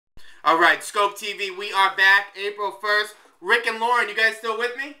All right, Skope TV, we are back April 1st. Rick and Lauren, you guys still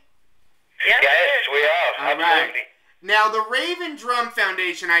with me? Yes, we are. All Absolutely. right. Now, the Raven Drum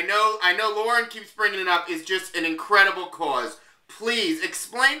Foundation, I know Lauren keeps bringing it up, is just an incredible cause. Please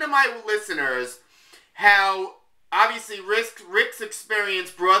explain to my listeners how, obviously, Rick's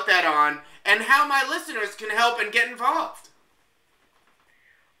experience brought that on, and how my listeners can help and get involved.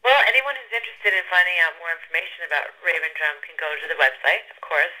 Well, anyone who's interested in finding out more information about Raven Drum can go to the website, of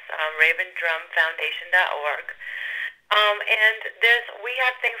course, ravendrumfoundation.org. And we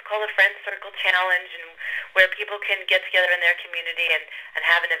have things called a Friend Circle Challenge, and where people can get together in their community and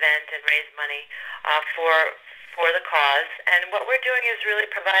have an event and raise money for the cause. And what we're doing is really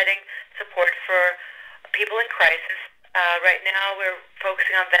providing support for people in crisis. Right now we're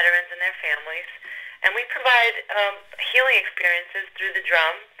focusing on veterans and their families. And we provide healing experiences through the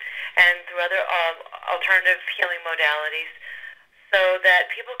drum and through other alternative healing modalities so that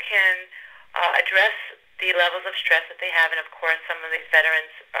people can address the levels of stress that they have. And, of course, some of these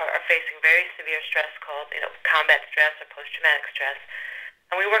veterans are facing very severe stress called, combat stress or post-traumatic stress.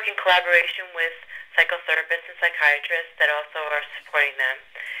 And we work in collaboration with psychotherapists and psychiatrists that also are supporting them.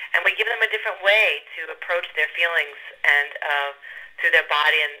 And we give them a different way to approach their feelings and through their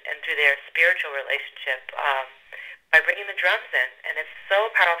body and through their spiritual relationship by bringing the drums in. And it's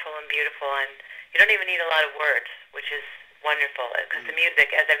so powerful and beautiful, and you don't even need a lot of words, which is wonderful. Because the music,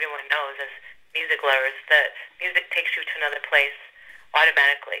 as everyone knows, as music lovers, the music takes you to another place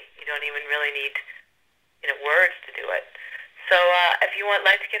automatically. You don't even really need words to do it. So if you would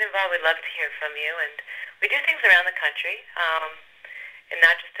like to get involved, we'd love to hear from you. And we do things around the country, and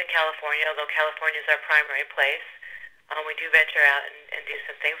not just in California, although California is our primary place. We do venture out and do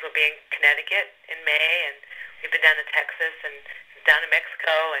some things. We'll be in Connecticut in May, and we've been down to Texas and down to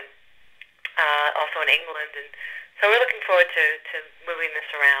Mexico and also in England. And so we're looking forward to moving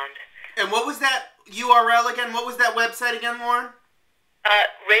this around. And what was that URL again? What was that website again, Lauren?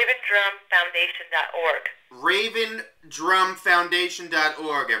 ravendrumfoundation.org.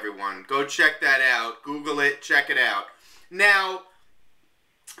 ravendrumfoundation.org, everyone. Go check that out. Google it. Check it out. Now,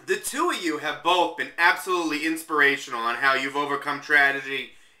 the two of you have both been absolutely inspirational on how you've overcome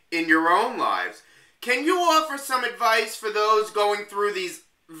tragedy in your own lives. Can you offer some advice for those going through these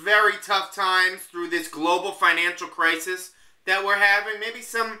very tough times, through this global financial crisis that we're having? Maybe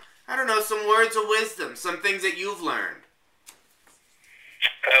some words of wisdom, some things that you've learned.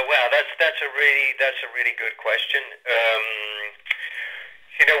 Well, that's a really good question.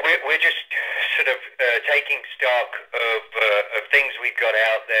 We're just sort of taking stock of things we've got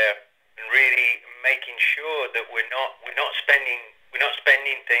out there and really making sure that we're not spending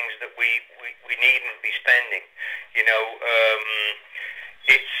things that we needn't be spending.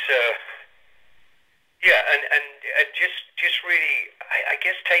 And just really, I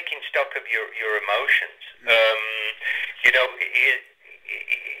guess, taking stock of your emotions.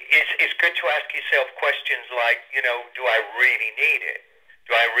 It's good to ask yourself questions like, do I really need it?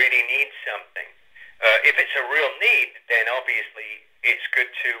 Do I really need something? If it's a real need, then obviously it's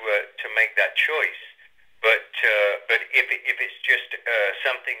good to make that choice. But if it's just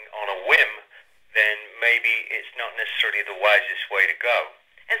something on a whim, then maybe it's not necessarily the wisest way to go.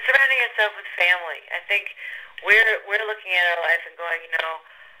 And surrounding yourself with family. I think we're looking at our life and going, and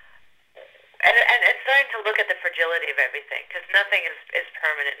starting to look at the fragility of everything, because nothing is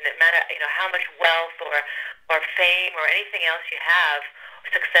permanent. And no matter how much wealth or fame or anything else you have,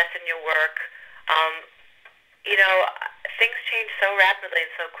 success in your work, things change so rapidly and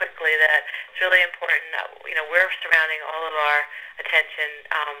so quickly that it's really important that we're surrounding all of our attention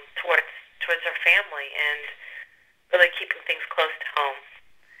towards our family and really keeping things close to home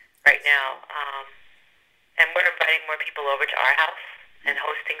right now. And we're inviting more people over to our house and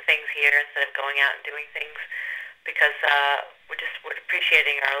hosting things here instead of going out and doing things, because we're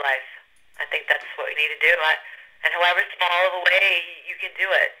appreciating our life. I think that's what we need to do. And however small of a way you can do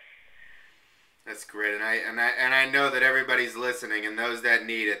it. That's great, and I know that everybody's listening, and those that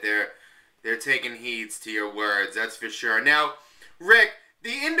need it, they're taking heeds to your words. That's for sure. Now, Rick,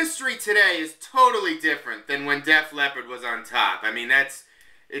 the industry today is totally different than when Def Leppard was on top. I mean, it's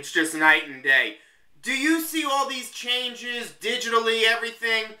just night and day. Do you see all these changes digitally,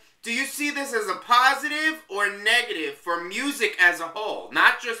 everything? Do you see this as a positive or negative for music as a whole?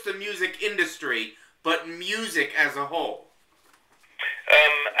 Not just the music industry, but music as a whole.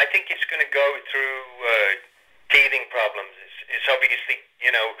 I think it's going to go through teething problems. It's obviously,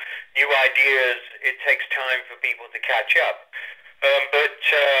 new ideas. It takes time for people to catch up. But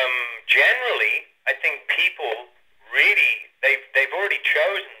generally, I think people really, they've already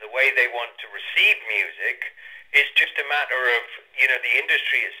chosen the way they want to receive music, It's just a matter of, the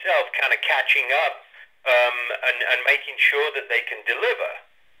industry itself kind of catching up and making sure that they can deliver.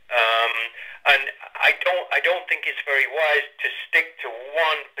 And I don't think it's very wise to stick to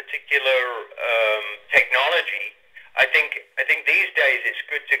one particular technology. I think these days it's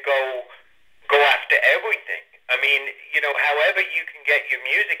good to go after everything. I mean, however you can get your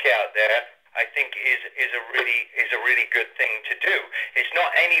music out there, I think is a really good thing to do. It's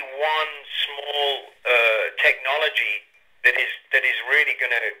not any one small technology that is really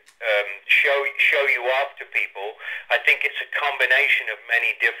going to show you off to people. I think it's a combination of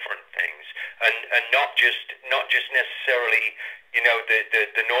many different things, and not just necessarily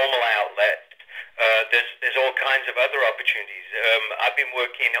the normal outlets. There's all kinds of other opportunities. I've been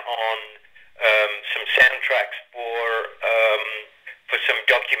working on some soundtracks for some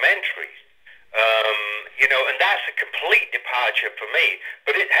documentaries. And that's a complete departure for me.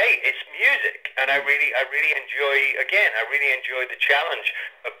 But it's music, and I really enjoy the challenge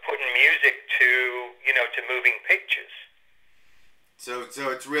of putting music to moving pictures. So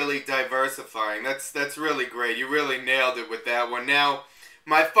it's really diversifying. That's really great. You really nailed it with that one. Now,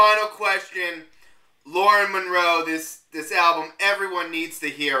 my final question, Lauren Monroe, this album, everyone needs to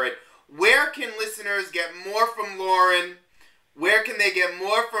hear it. Where can listeners get more from Lauren? Where can they get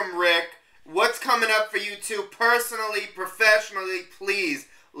more from Rick? What's coming up for you two personally, professionally? Please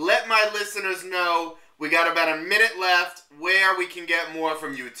let my listeners know. We got about a minute left where we can get more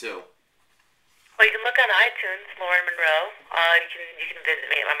from you two. Well, you can look on iTunes, Lauren Monroe. You can visit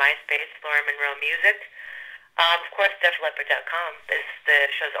me at my MySpace, Lauren Monroe Music. Of course, DefLeppard.com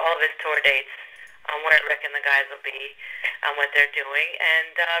shows all of his tour dates, where Rick and the guys will be, what they're doing,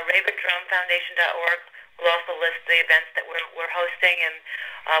 and RavenDrumFoundation.org will also list the events that we're hosting and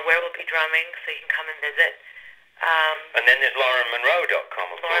where we'll be drumming, so you can come and visit. And then there's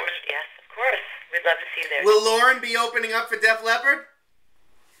LaurenMonroe.com, of course. Yes, of course. We'd love to see you there. Will Lauren be opening up for Def Leppard?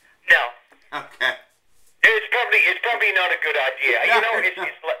 No. Okay. It's probably not a good idea.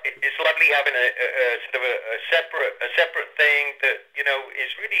 It's lovely having a sort of a separate thing that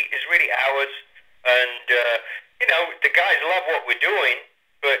is really ours, and the guys love what we're doing,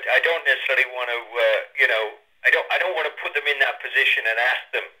 but I don't necessarily want to I don't want to put them in that position and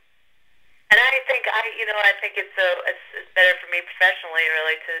ask them. And I think it's better for me professionally,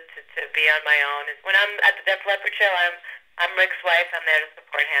 really, to be on my own. And when I'm at the Def Leppard show, I'm Rick's wife. I'm there to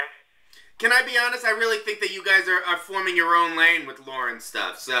support him. Can I be honest? I really think that you guys are forming your own lane with Lauren's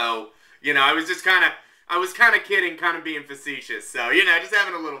stuff. So, I was kind of kidding, kind of being facetious. So, just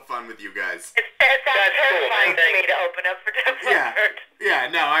having a little fun with you guys. It sounds terrifying to me to open up for Def Leppard. Yeah,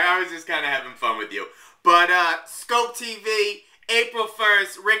 no, I was just kind of having fun with you. But, Skope TV, April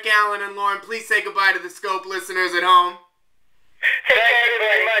 1st, Rick Allen and Lauren, please say goodbye to the Skope listeners at home. Thank you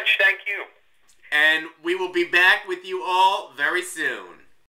very much. Thank you. And we will be back with you all very soon.